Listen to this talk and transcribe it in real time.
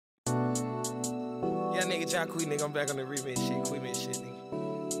nigga Jacquees, nigga, I'm back on the remix shit, QueMix shit, nigga.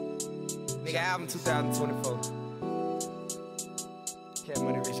 Nigga, album 2024. Cat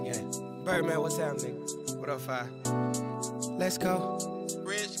Money, Richgang. Birdman, what's happening, nigga? What up, Fi? Let's go.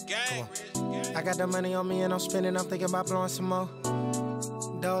 Richgang. I got the money on me and I'm spending, I'm thinking about blowing some more.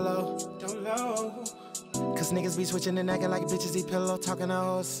 Dolo. Cause niggas be switching and acting like bitches eat pillow, talking to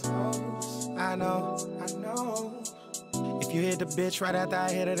hoes. I know. If you hit the bitch right after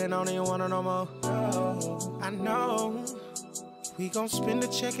I hit it, then don't even want her no more. I know. We gon' spend the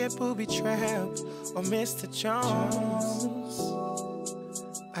check at Booby Trap or Mr. Jones.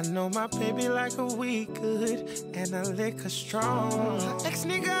 I know my baby like a weed good and a liquor strong.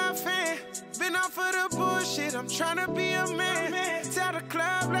 Ex-nigga a fan, been off of the bullshit, I'm tryna be a man. Tell the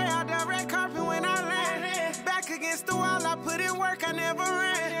club, lay out the red carpet when I land. Back against the wall, I put in work, I never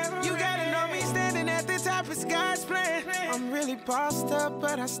ran. You gotta know me standing at the top, it's God's plan. I'm really bossed up,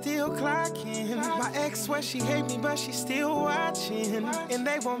 but I still clocking. My ex swear she hate me, but she still watching. And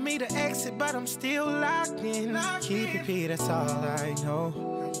they want me to exit, but I'm still locked in. Keep it P, that's all I know.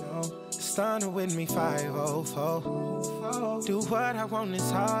 Stunner with me 504. Do what I want,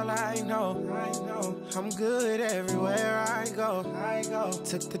 it's all I know. I'm good everywhere I go.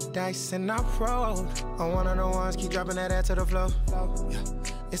 Took the dice and I rolled. I'm one of the ones, keep dropping that ass to the floor.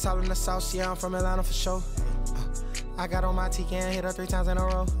 It's all in the sauce, yeah, I'm from Atlanta for sure. I got on my TK and hit her 3 times in a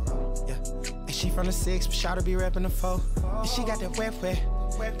row. And she from the 6, but shout to be reppin' the 4. And she got that wet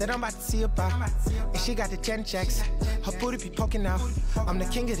that I'm about to see about. And she got the Jen Jacks, her booty be poking out. I'm the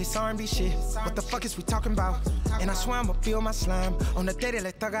king of this R&B shit, what the fuck is we talking about? And I swear I'ma feel my slime on the day they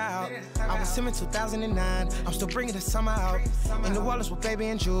let Thugger out. I was him in 2009, I'm still bringing the summer out. In the Wallace with baby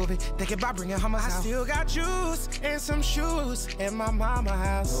and juvie, thinking about bringing Hummers out. I still got juice and some shoes in my mama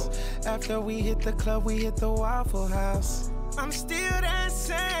house. After we hit the club, we hit the Waffle House. I'm still that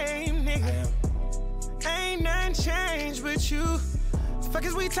same nigga, ain't nothing changed with you. Fuck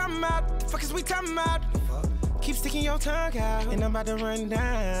is we talking about? Fuck is we talking about? Keep sticking your tongue out, and I'm about to run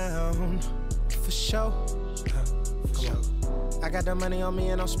down. For sure. I got the money on me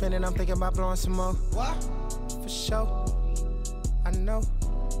and I'm spending, I'm thinking about blowing some more. What? For sure. I know.